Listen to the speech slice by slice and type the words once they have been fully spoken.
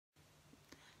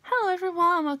Hello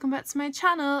everyone, welcome back to my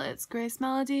channel. It's Grace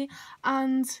Melody,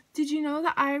 and did you know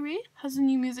that Airi has a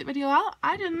new music video out?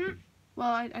 I didn't.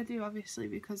 Well, I do obviously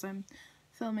because I'm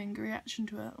filming a reaction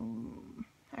to it. Ooh,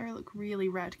 I look really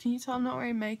red. Can you tell I'm not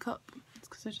wearing makeup? It's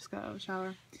because I just got out of the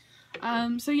shower.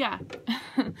 So yeah,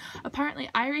 apparently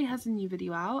Airi has a new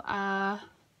video out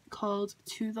called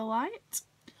To The Light.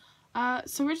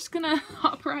 So we're just gonna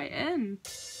hop right in.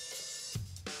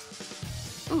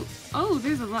 Oh,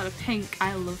 there's a lot of pink.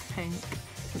 I love pink.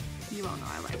 You all know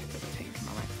I like a bit of pink in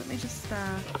my life. Let me just,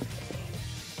 there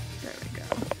we go.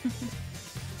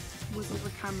 Wiggle the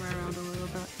camera around a little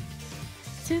bit.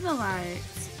 To The Light.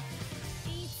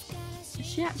 Is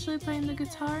she actually playing the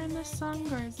guitar in this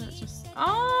song, or is it just...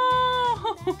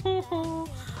 Oh!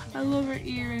 I love her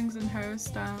earrings and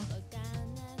hairstyle.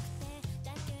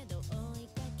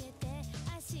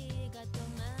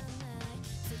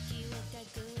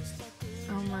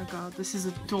 Oh my god, this is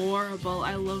adorable.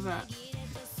 I love it.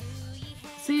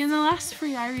 See, in the last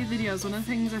 3 Airi videos, one of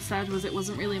the things I said was it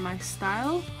wasn't really my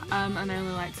style, and I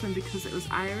only liked them because it was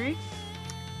Airi.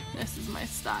 This is my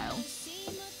style.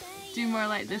 Do more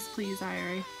like this, please,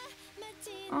 Airi.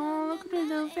 Oh, look at her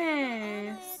little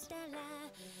face.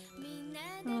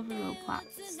 I love her little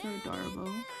plaits. So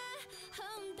adorable.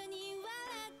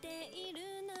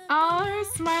 Oh, her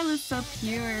smile is so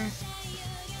pure.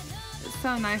 It's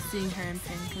so nice seeing her in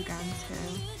pink again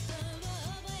too.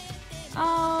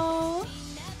 Oh.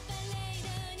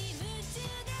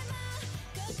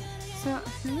 So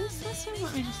who is this one?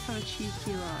 Let me just have a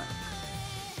cheeky look.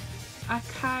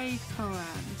 Akai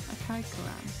Koan.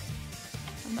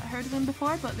 I've not heard of them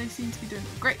before, but they seem to be doing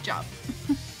a great job.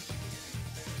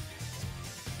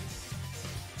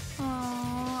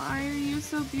 Oh, Airi, you're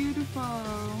so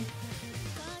beautiful.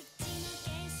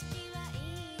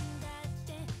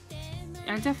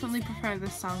 I definitely prefer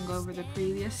this song over the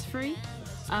previous 3,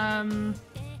 and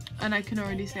I can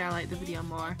already say I like the video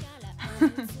more.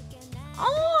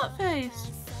 Oh, that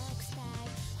face!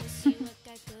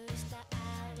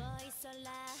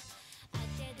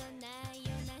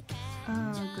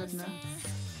 Oh goodness.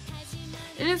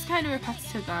 It is kind of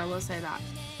repetitive though, I will say that.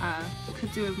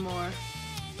 Could do with more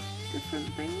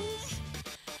different things.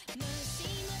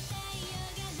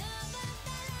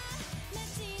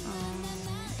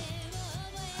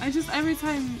 Every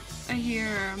time I hear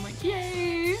her, I'm like,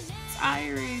 yay, it's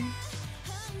Airi.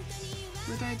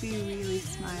 Would I be really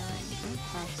smiling?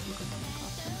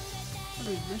 What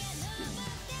is this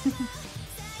doing?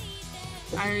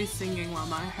 Airi's singing while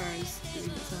my hair is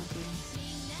doing something.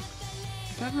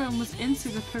 If everyone was into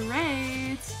the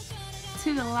parade,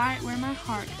 to the light where my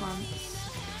heart wants.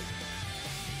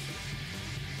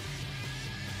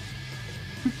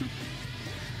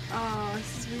 Oh,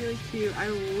 this is really cute. I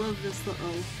love this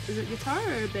little... Is it guitar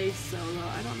or a bass solo?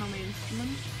 I don't know my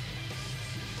instrument.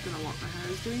 I don't know what my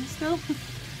hair is doing still.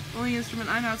 Only instrument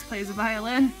I know how to play is a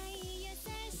violin.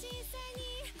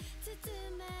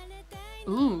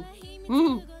 Ooh.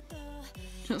 Ooh.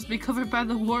 Just be covered by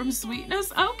the warm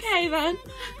sweetness? Okay then.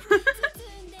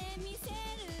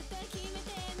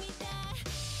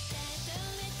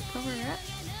 Cover it.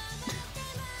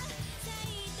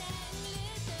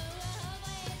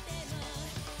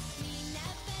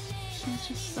 She's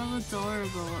just so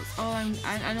adorable. Oh,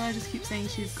 I know I just keep saying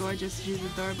she's gorgeous, she's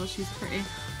adorable, she's pretty,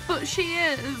 but she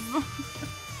is!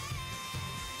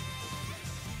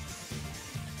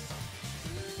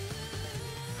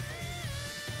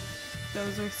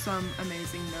 Those are some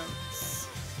amazing notes.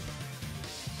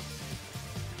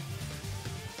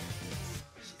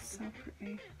 She's so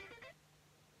pretty.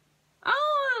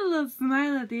 Oh, a little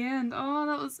smile at the end. Oh,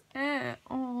 that was it.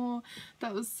 Oh,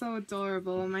 that was so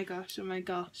adorable. Oh my gosh, oh my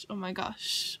gosh, oh my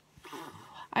gosh.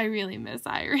 I really miss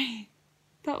Airi.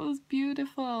 That was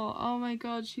beautiful. Oh my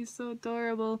god, she's so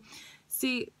adorable.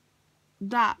 See,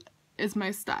 that is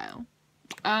my style.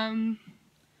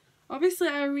 Obviously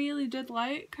I really did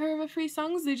like her other 3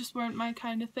 songs, they just weren't my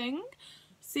kind of thing.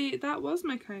 See, that was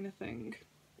my kind of thing.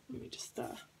 Let me just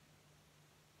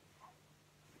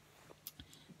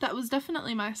that was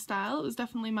definitely my style, it was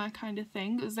definitely my kind of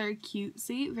thing. It was very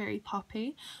cutesy, very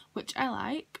poppy, which I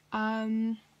like.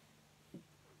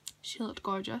 She looked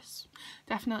gorgeous.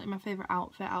 Definitely my favourite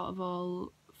outfit out of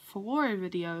all 4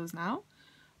 videos now.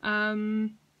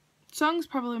 Song's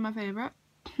probably my favourite.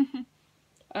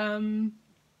 There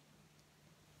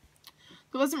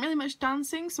wasn't really much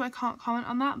dancing, so I can't comment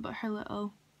on that, but her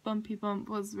little bumpy bump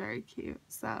was very cute,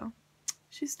 so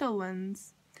she still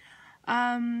wins.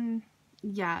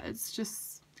 Yeah, it's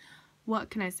just, what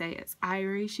can I say, it's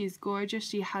Airi, she's gorgeous,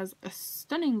 she has a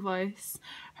stunning voice,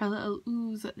 her little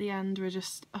oohs at the end were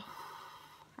just, oh,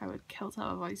 I would kill to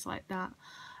have a voice like that.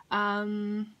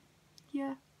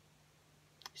 Yeah,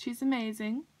 she's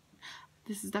amazing.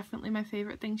 This is definitely my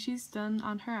favourite thing she's done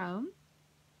on her own.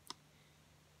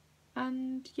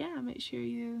 And yeah, make sure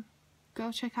you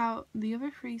go check out the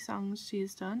other 3 songs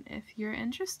she's done if you're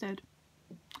interested.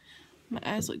 My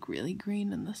eyes look really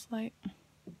green in this light.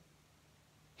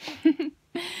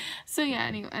 So yeah,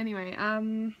 anyway,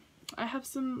 I have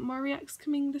some more reacts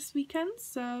coming this weekend,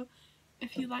 so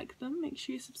if you like them, make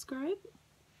sure you subscribe.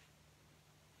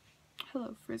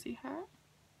 Hello, frizzy hair.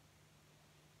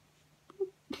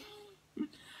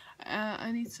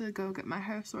 I need to go get my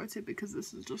hair sorted because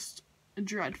this is just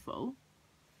dreadful.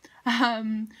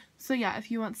 So yeah,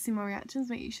 if you want to see more reactions,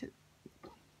 make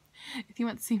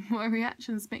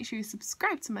sure you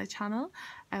subscribe to my channel.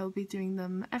 I will be doing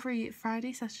them every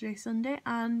Friday, Saturday, Sunday,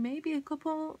 and maybe a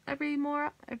couple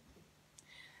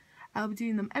I'll be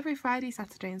doing them every Friday,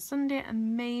 Saturday, and Sunday,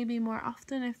 and maybe more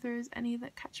often if there's any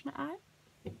that catch my eye.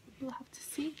 We'll have to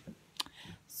see.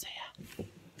 So yeah.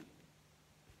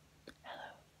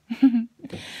 Hello.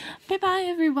 Bye bye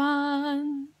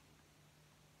everyone.